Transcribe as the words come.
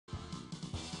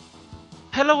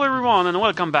Hello everyone and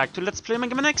welcome back to Let's Play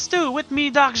Megaman X2 with me,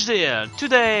 DarkJDL.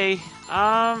 Today,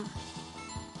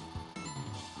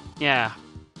 yeah,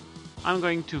 I'm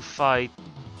going to fight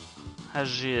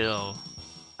Agile.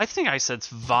 I think I said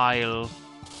Vile,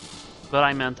 but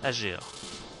I meant Agile.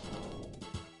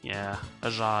 Yeah,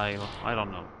 Agile, I don't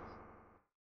know.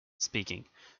 Speaking.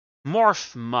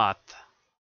 Morph Mammoth.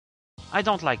 I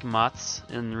don't like moths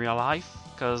in real life,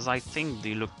 because I think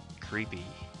they look creepy.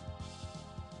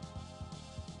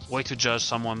 Way to judge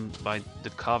someone by the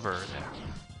cover there.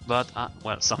 But,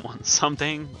 well,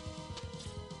 something.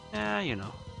 Yeah, you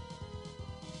know.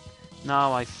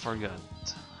 Now I forgot.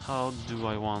 How do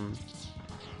I want...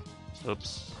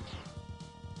 Oops.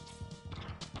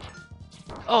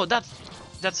 Oh,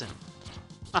 that's him.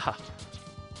 Aha.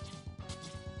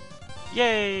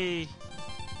 Yay!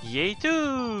 Yay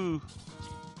too!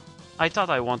 I thought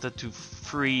I wanted to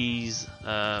freeze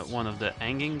one of the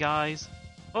hanging guys.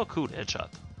 Oh, cool, headshot.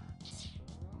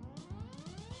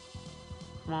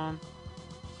 Come on.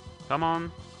 Come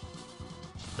on.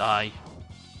 Die.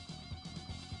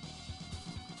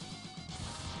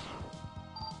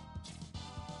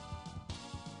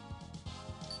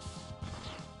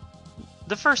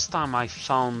 The first time I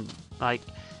found,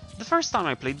 the first time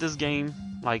I played this game,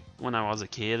 when I was a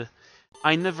kid,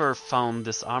 I never found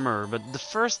this armor, but the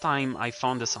first time I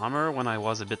found this armor when I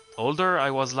was a bit older,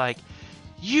 I was like,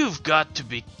 you've got to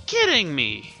be kidding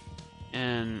me!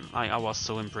 And I was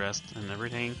so impressed and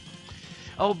everything.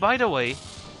 Oh, by the way,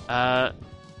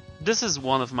 this is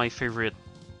one of my favorite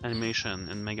animation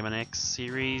in Megaman X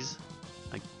series.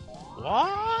 Like,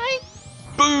 what?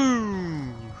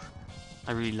 Boom!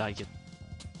 I really like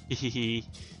it.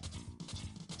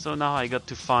 So now I got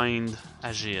to find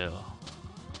Agile.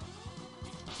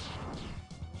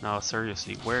 Now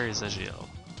seriously, where is Agile?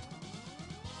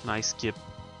 Can I skip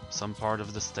some part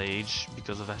of the stage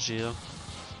because of Agile?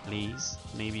 Please,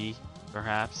 maybe,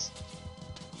 perhaps.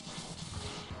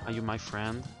 Are you my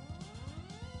friend?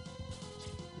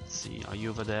 Let's see, are you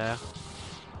over there?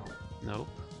 Nope.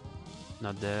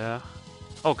 Not there.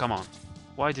 Oh, come on.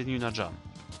 Why did you not jump?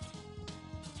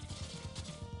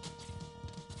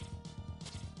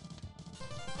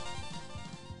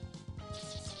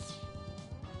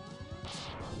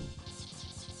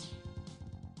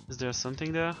 Is there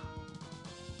something there?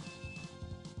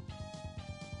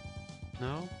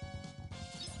 No?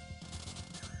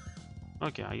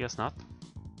 Okay, I guess not.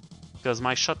 Because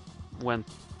my shot went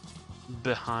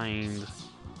behind.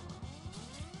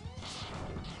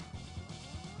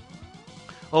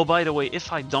 Oh, by the way,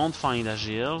 if I don't find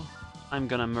Agile, I'm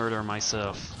gonna murder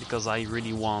myself. Because I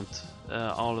really want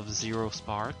all of Zero's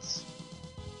parts.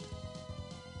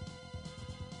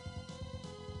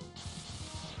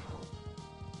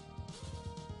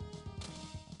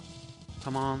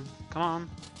 Come on, come on.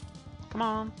 Come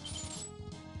on.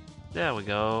 There we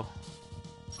go.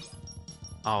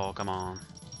 Oh, come on.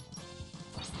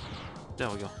 There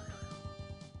we go.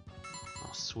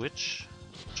 I'll switch.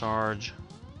 Charge.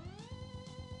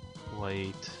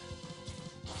 Wait.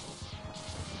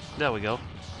 There we go.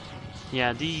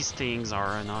 Yeah, these things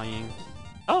are annoying.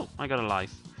 Oh, I got a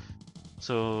life.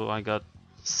 So I got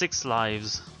 6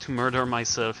 lives to murder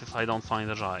myself if I don't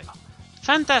find Agile.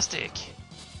 Fantastic!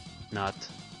 Not.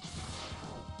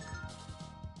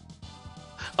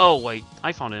 Oh wait,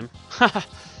 I found him.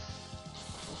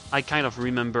 I kind of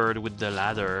remembered with the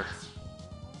ladder.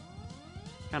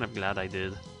 Kind of glad I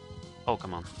did. Oh,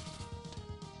 come on.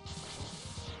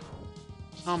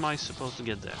 How am I supposed to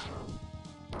get there?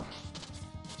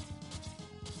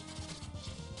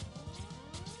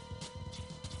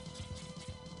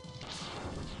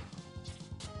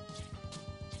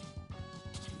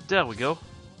 There we go.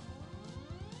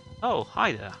 Oh,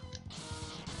 hi there.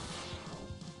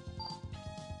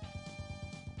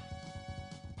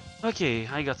 Okay,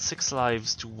 I got 6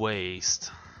 lives to waste.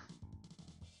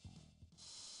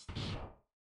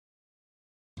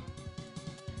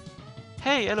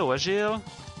 Hey, hello Agile.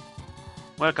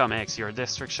 Welcome X, your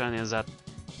destruction is at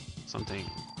something.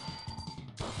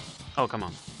 Oh, come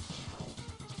on.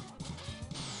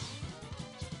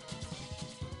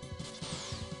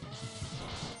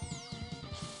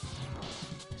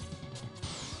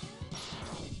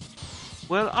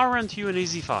 Well, aren't you an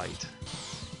easy fight?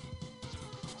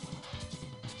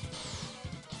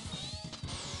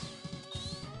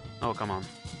 Oh, come on.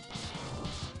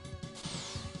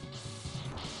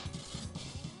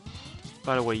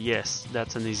 By the way, yes,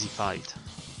 that's an easy fight.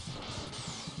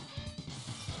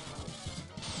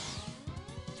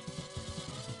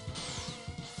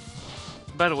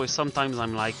 By the way, sometimes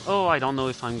I'm like, oh, I don't know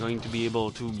if I'm going to be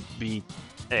able to beat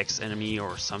X enemy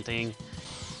or something.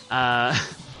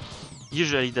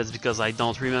 Usually that's because I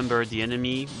don't remember the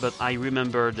enemy, but I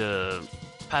remember the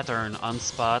pattern on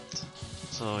spot.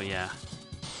 So yeah.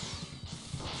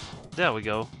 There we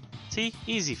go. See?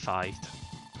 Easy fight.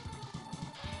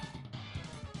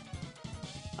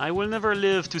 I will never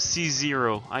live to see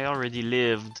 0. I already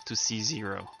lived to see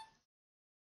 0.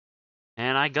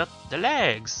 And I got the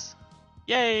legs!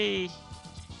 Yay!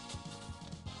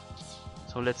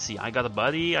 So let's see, I got a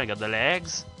body, I got the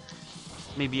legs.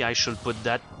 Maybe I should put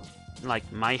that,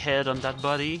 like, my head on that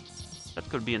body. That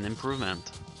could be an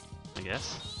improvement, I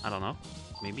guess. I don't know.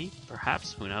 Maybe,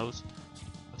 perhaps, who knows.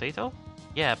 Potato?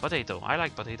 Yeah, potato. I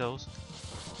like potatoes.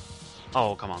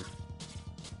 Oh, come on.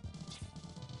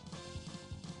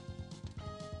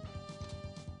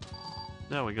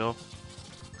 There we go.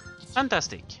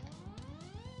 Fantastic.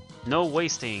 No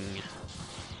wasting.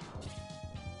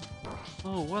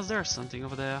 Oh, was there something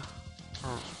over there?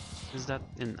 Or is that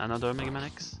in another Megaman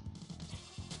X?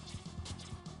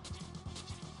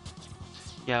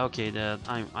 Yeah, okay, that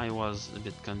I was a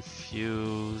bit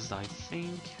confused, I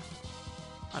think.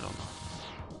 I don't know.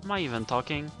 Am I even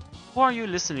talking? Who are you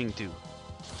listening to?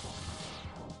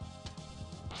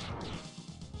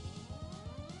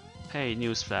 Hey,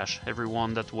 newsflash,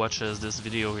 everyone that watches this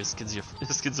video is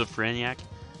schizophrenic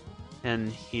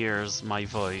and hears my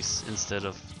voice instead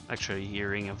of actually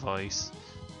hearing a voice.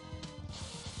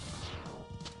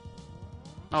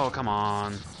 Oh, come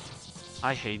on.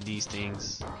 I hate these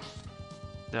things.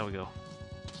 There we go.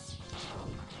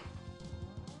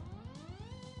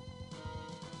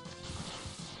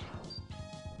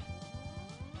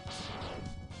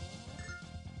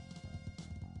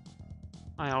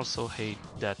 I also hate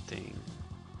that thing.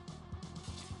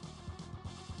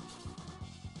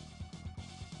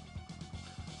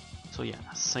 So yeah,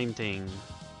 same thing.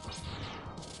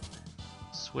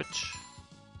 Switch.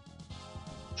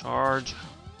 Charge.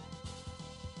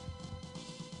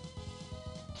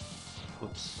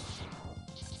 Oops.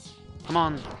 Come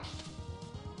on.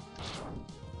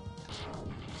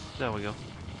 There we go.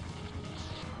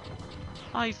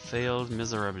 I failed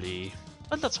miserably,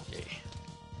 but that's okay.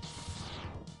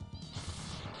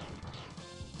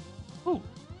 Ooh.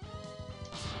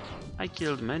 I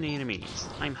killed many enemies.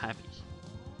 I'm happy.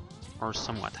 Or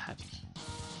somewhat happy.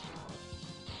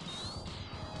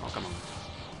 Oh, come on.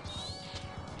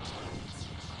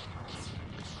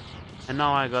 And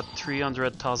now I got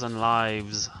 300,000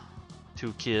 lives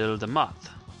to kill the Moth.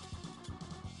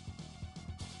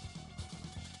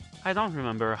 I don't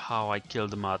remember how I killed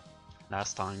the Moth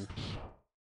last time.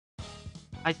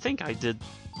 I think I did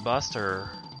Buster.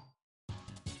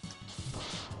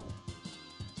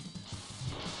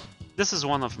 This is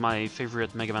one of my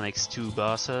favorite Mega Man X2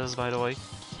 bosses, by the way.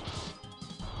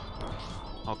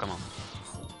 Oh, come on.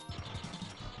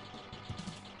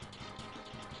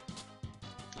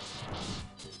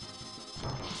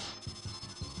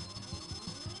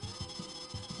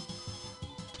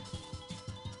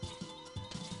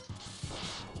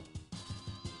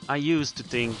 I used to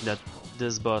think that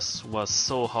this boss was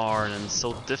so hard and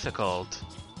so difficult,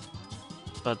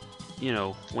 but you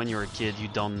know, when you're a kid you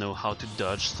don't know how to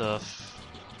dodge stuff.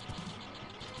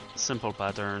 Simple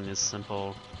pattern is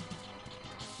simple.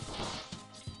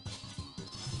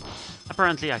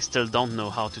 Apparently I still don't know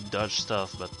how to dodge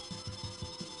stuff, but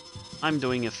I'm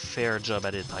doing a fair job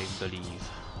at it, I believe.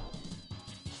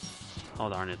 Oh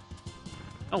darn it.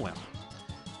 Oh well.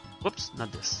 Whoops,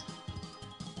 not this.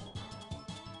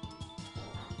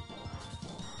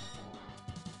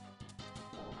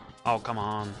 Oh, come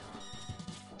on.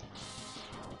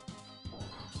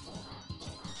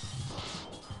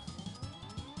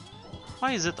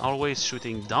 Why is it always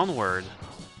shooting downward?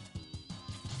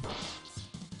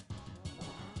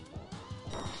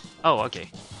 Oh, okay.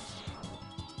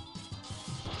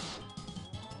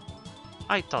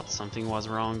 I thought something was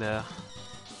wrong there.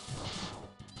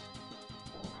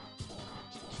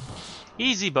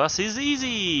 Easy, boss, is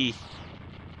easy!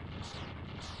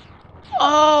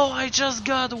 Oh, I just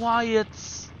got why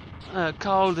it's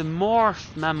called a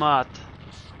Morph Mammoth.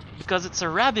 Because it's a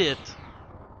rabbit.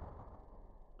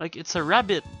 Like, it's a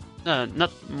rabbit. Not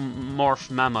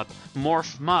Morph Mammoth.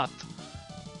 Morph Moth.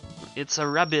 It's a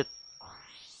rabbit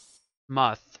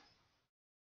moth.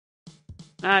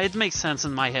 It makes sense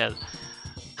in my head.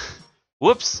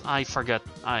 Whoops, I forgot.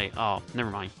 Oh,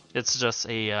 never mind. It's just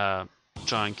a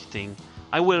junk thing.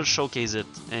 I will showcase it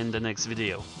in the next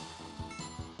video.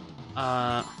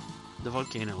 The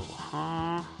volcano.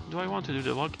 Do I want to do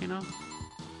the volcano?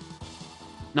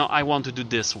 No, I want to do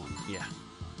this one. Yeah.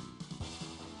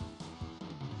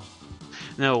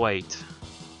 No, wait.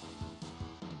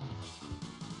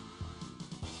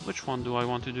 Which one do I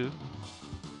want to do?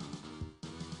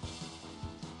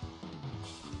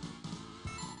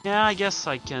 Yeah, I guess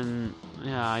I can...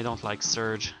 Yeah, I don't like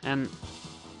Surge. And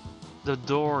the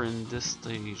door in this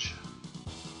stage...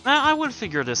 I will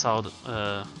figure this out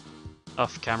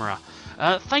off camera.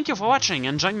 Thank you for watching,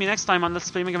 and join me next time on Let's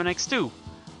Play Megaman X2.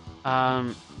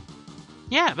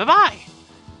 Yeah, bye-bye!